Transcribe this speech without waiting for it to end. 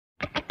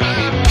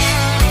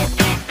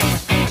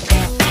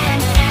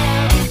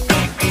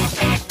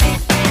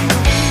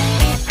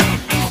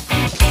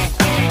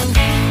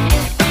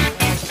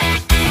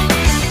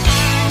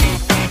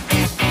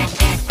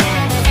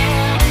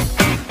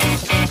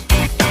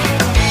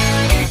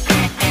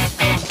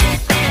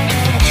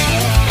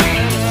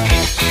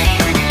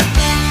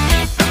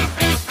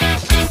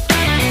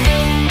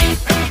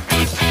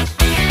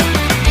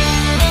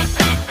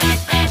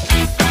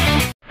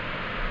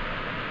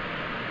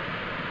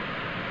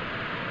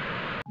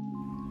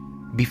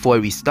Before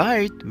we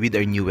start with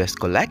our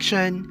newest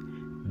collection,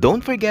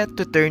 don't forget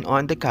to turn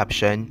on the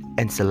caption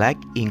and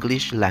select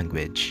English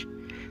language.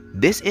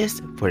 This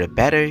is for a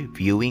better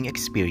viewing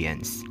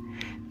experience.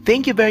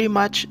 Thank you very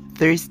much,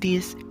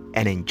 Thirsties,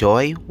 and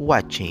enjoy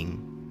watching.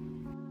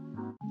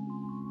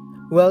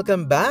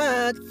 Welcome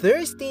back,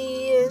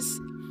 Thirsties!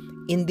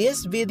 In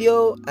this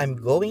video, I'm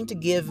going to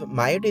give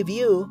my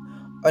review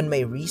on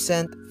my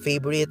recent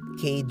favorite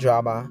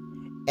K-drama,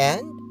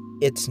 and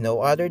it's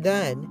no other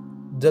than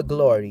The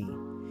Glory,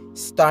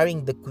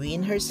 starring the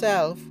queen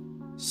herself,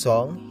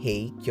 SONG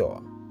HYE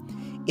KYO.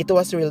 It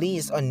was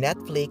released on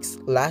Netflix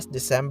last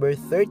December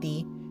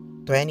 30,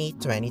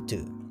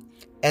 2022,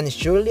 and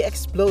surely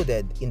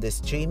exploded in the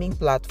streaming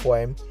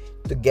platform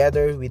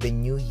together with the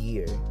new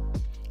year.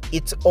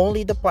 It's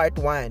only the part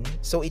 1,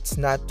 so it's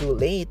not too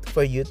late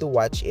for you to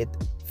watch it,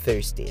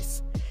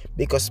 Thirsties,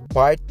 because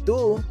part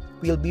 2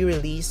 will be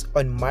released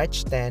on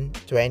March 10,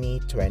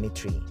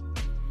 2023.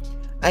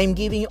 I'm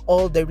giving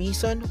all the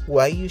reason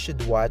why you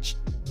should watch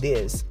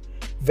this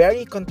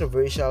very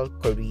controversial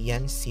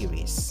Korean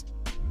series.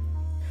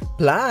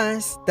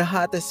 Plus, the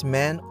hottest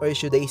men, or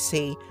should I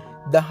say,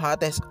 the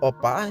hottest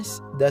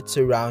oppas that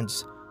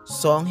surrounds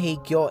SONG HYE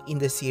KYO in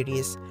the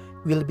series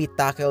will be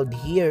tackled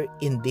here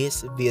in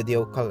this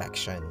video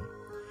collection.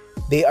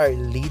 They are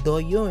Lee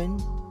Do-yoon,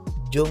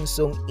 Jung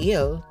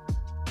Sung-il,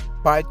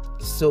 Park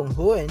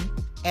Sung-hoon,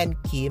 and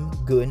Kim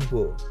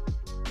Gun-woo.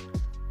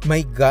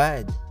 My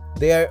god,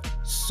 they are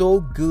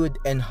so good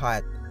and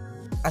hot.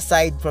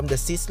 Aside from the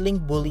sizzling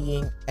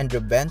bullying and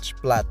revenge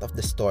plot of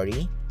the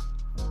story,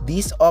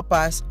 these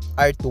oppas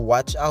are to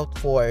watch out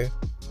for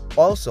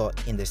also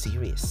in the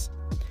series.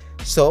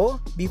 So,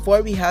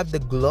 before we have the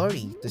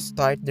glory to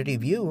start the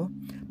review,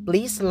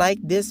 please like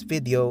this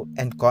video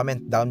and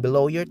comment down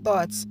below your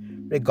thoughts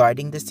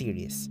regarding the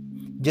series.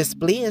 Just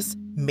please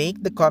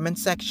make the comment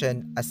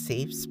section a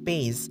safe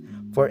space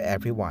for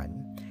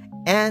everyone.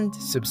 And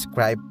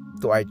subscribe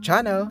to our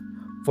channel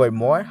for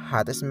more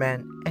hottest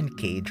men and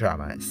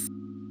K-dramas.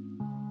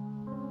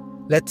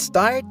 Let's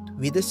start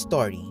with the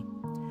story.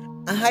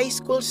 A high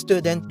school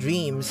student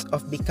dreams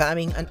of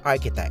becoming an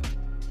architect.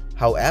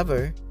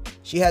 However,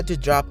 she had to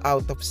drop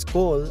out of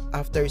school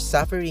after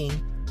suffering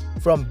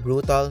from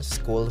brutal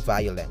school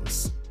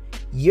violence.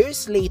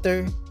 Years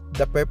later,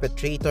 the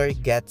perpetrator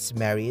gets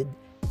married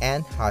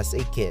and has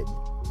a kid.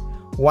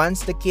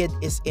 Once the kid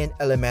is in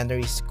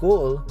elementary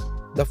school,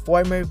 the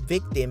former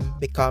victim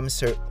becomes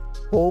her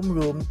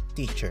homeroom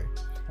teacher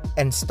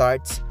and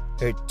starts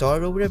her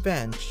thorough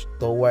revenge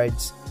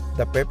towards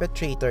the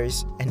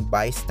perpetrators and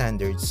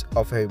bystanders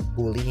of her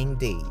bullying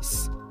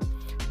days.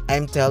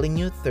 I'm telling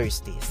you,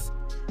 Thirsties,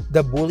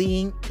 the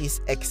bullying is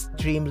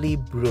extremely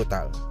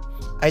brutal.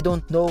 I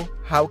don't know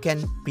how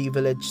can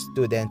privileged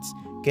students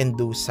can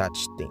do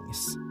such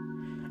things.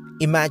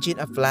 Imagine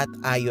a flat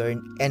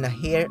iron and a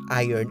hair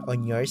iron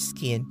on your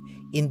skin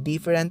in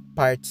different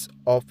parts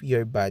of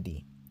your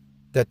body.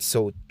 That's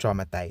so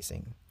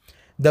traumatizing.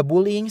 The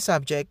bullying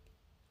subject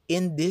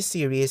in this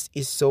series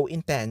is so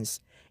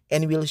intense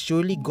and will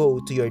surely go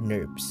to your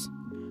nerves.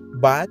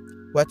 But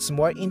what's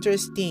more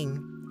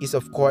interesting is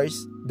of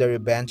course the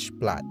revenge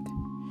plot.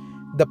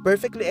 The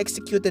perfectly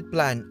executed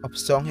plan of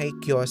SONG HYE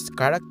KYO's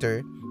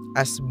character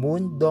as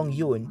Moon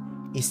Dong-yoon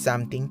is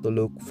something to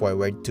look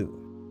forward to.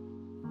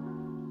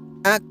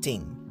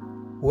 Acting.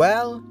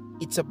 Well,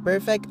 it's a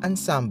perfect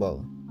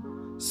ensemble.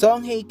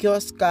 SONG HYE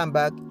KYO's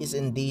comeback is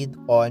indeed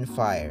on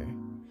fire.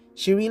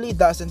 She really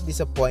doesn't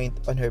disappoint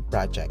on her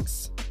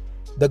projects.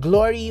 The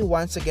Glory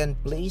once again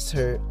placed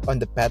her on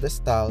the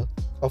pedestal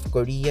of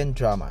Korean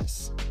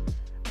dramas.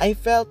 I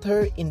felt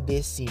her in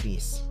this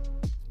series.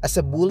 As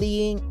a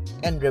bullying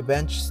and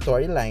revenge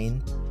storyline,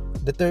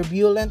 the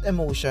turbulent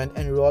emotion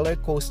and roller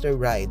coaster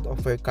ride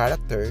of her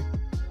character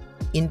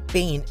in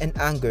pain and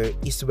anger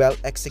is well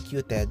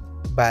executed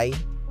by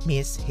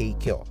Miss HYE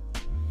KYO.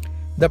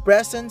 The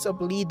presence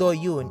of Lee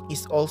Do-yoon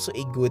is also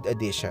a good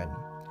addition.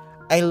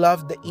 I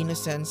love the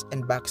innocence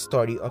and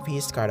backstory of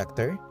his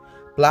character,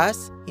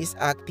 plus his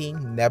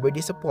acting never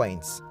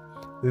disappoints.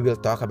 We will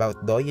talk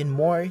about Do-yoon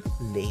more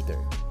later.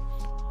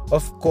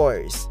 Of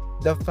course,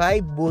 the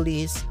 5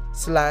 bullies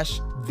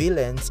 /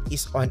 villains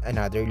is on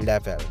another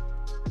level.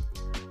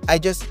 I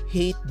just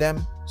hate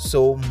them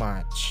so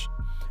much.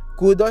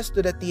 Kudos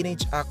to the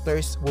teenage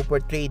actors who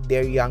portrayed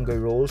their younger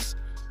roles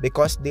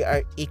because they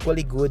are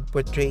equally good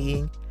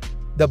portraying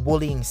the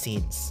bullying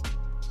scenes.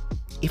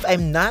 If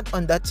I'm not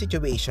on that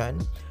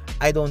situation,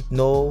 I don't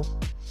know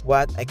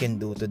what I can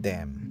do to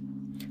them.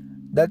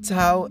 That's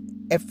how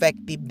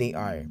effective they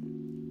are.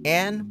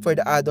 And for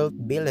the adult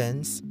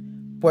villains,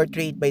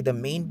 portrayed by the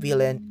main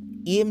villain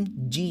Im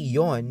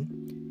Ji-yeon,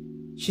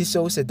 she's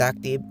so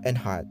seductive and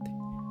hot.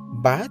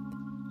 But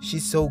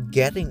she's so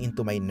getting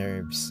into my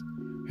nerves.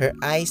 Her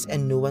eyes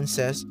and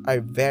nuances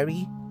are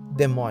very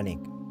demonic.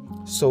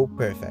 So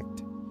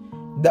perfect.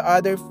 The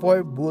other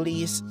 4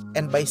 bullies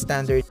and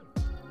bystanders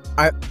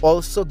are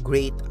also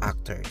great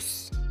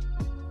actors.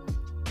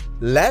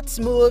 Let's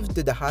move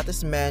to the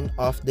hottest men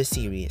of the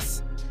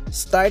series,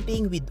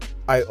 starting with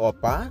our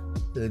oppa,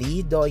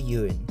 Lee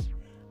Do-yoon.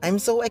 I'm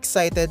so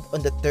excited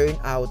on the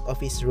turnout of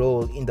his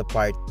role in the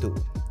part 2.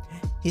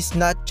 He's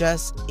not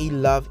just a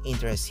love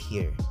interest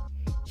here.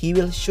 He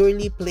will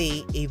surely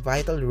play a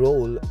vital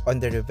role on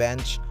the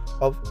revenge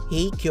of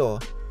Hye Kyo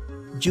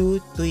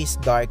due to his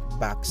dark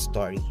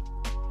backstory.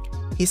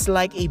 He's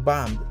like a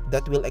bomb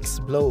that will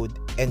explode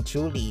and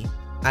truly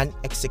an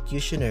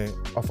executioner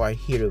of our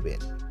heroine.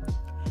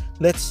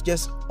 Let's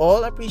just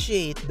all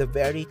appreciate the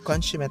very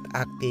consummate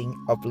acting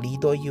of Lee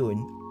Do-yoon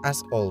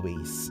as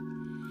always.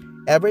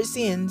 Ever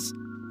since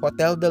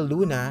Hotel de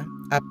Luna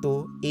up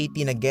to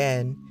 18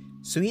 Again,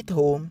 Sweet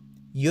Home,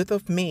 Youth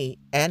of May,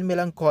 and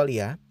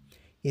Melancholia,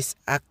 his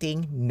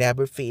acting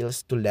never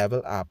fails to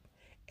level up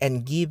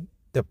and give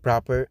the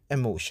proper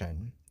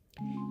emotion.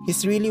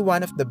 He's really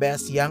one of the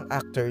best young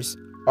actors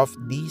of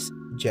this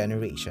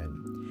generation.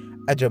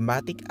 A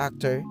dramatic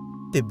actor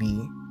to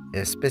be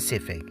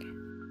specific.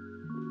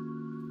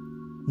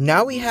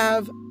 Now we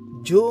have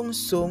Jung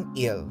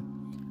Sung-il.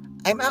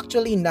 I'm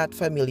actually not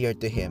familiar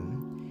to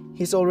him.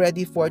 He's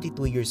already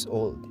 42 years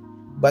old,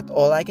 but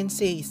all I can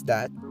say is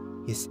that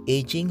he's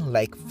aging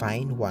like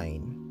fine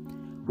wine.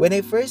 When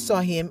I first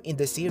saw him in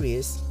the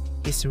series,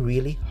 he's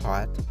really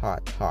hot.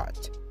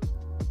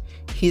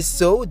 He's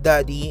so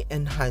daddy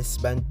and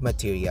husband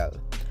material.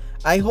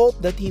 I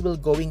hope that he will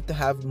going to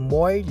have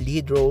more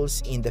lead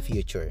roles in the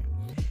future.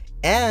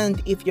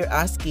 And if you're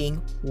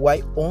asking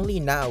why only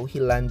now he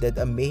landed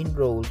a main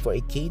role for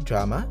a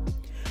K-drama,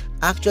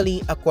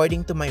 actually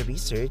according to my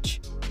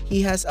research,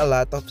 he has a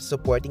lot of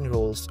supporting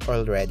roles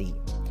already.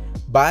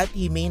 But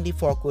he mainly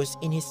focused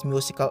in his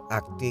musical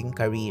acting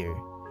career.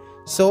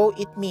 So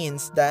it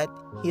means that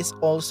he's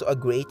also a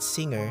great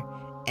singer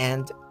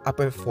and a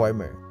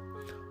performer.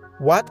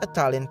 What a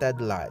talented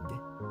lad.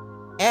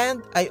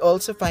 And I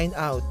also find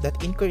out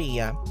that in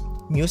Korea,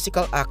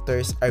 musical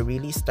actors are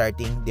really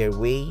starting their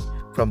way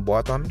from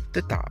bottom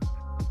to top.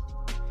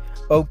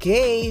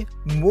 Okay,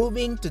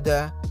 moving to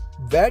the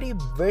very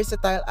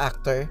versatile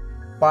actor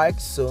Park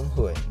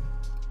Sung-hoon.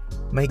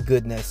 My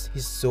goodness,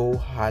 he's so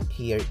hot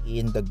here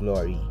in The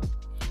Glory.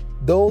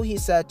 Though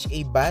he's such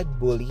a bad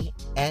bully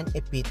and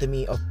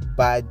epitome of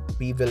bad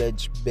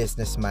privileged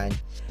businessman,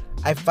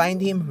 I find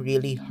him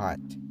really hot.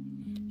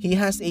 He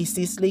has a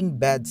sizzling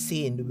bed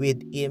scene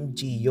with Im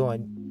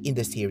Ji-yeon in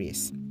the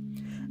series.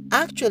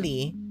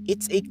 Actually,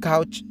 it's a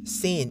couch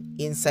scene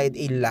inside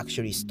a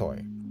luxury store.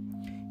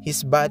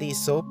 His body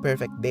is so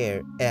perfect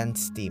there and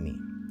steamy.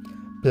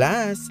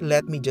 Plus,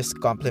 let me just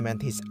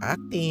compliment his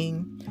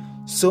acting.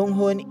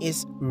 Sung-hoon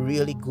is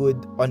really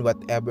good on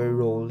whatever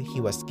role he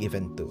was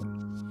given to.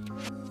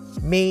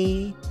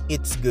 May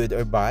it's good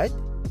or bad,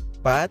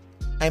 but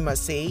I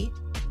must say,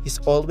 he's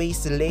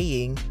always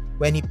laying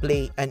when he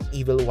play an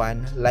evil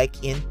one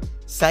like in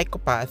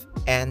Psychopath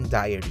and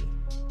Diary.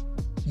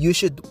 You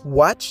should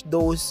watch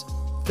those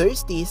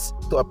Thirsties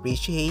to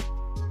appreciate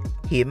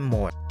him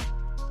more.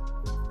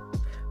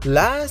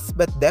 Last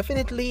but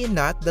definitely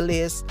not the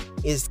least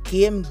is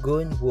Kim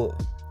Gun-woo.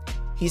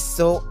 He's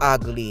so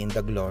ugly in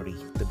The Glory,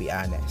 to be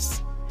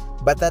honest.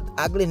 But that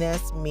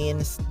ugliness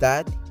means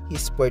that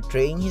he's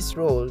portraying his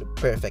role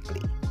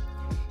perfectly.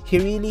 He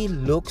really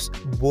looks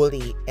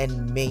bully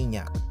and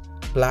maniac,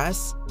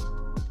 plus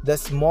the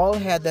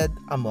small-headed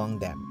among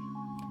them.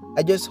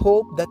 I just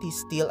hope that he's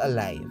still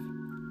alive.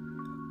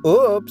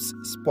 Oops,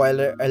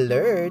 spoiler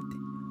alert.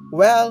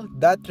 Well,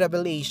 that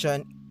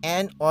revelation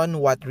and on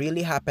what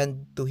really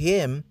happened to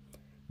him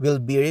will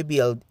be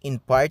revealed in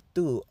part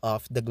 2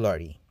 of The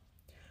Glory.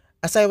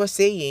 As I was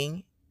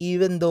saying,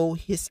 even though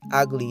he's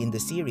ugly in the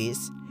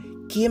series,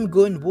 Kim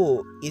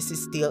Gun-woo is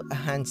still a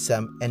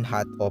handsome and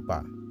hot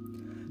oppa.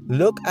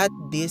 Look at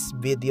this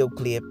video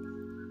clip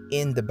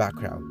in the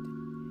background.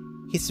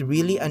 He's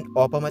really an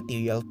oppa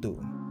material too.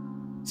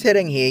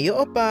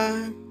 사랑해요,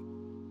 oppa!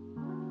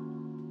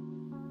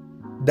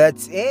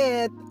 That's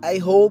it! I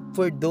hope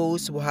for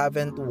those who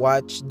haven't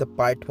watched the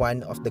part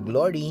 1 of The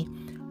Glory,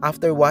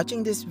 after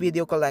watching this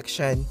video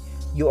collection,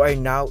 you are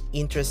now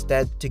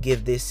interested to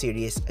give this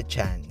series a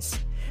chance.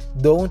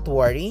 Don't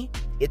worry,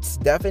 it's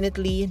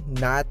definitely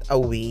not a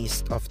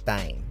waste of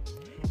time.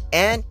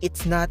 And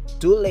it's not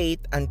too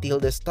late until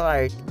the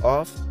start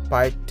of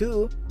part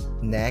 2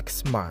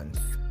 next month.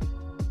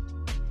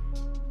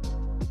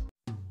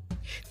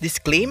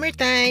 Disclaimer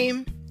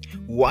time!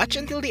 Watch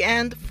until the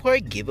end for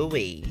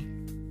giveaway.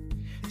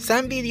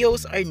 Some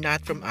videos are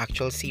not from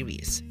actual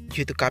series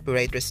due to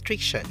copyright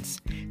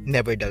restrictions.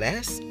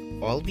 Nevertheless,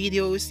 all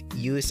videos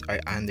used are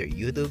under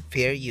YouTube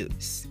Fair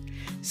Use.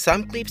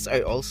 Some clips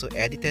are also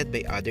edited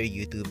by other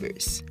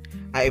YouTubers.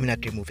 I am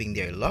not removing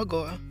their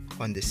logo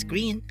on the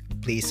screen.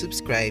 Please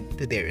subscribe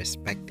to their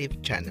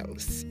respective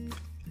channels.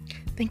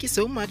 Thank you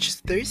so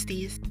much,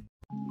 Thirsties!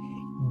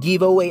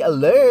 Giveaway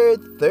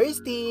alert,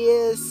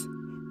 Thirsties!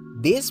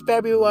 This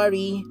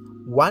February,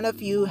 one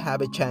of you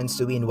have a chance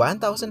to win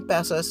 1,000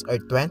 pesos or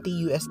 20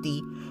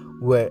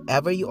 USD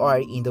wherever you are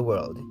in the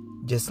world.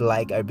 Just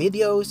like our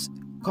videos,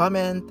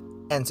 comment,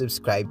 and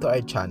subscribe to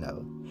our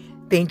channel.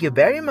 Thank you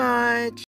very much!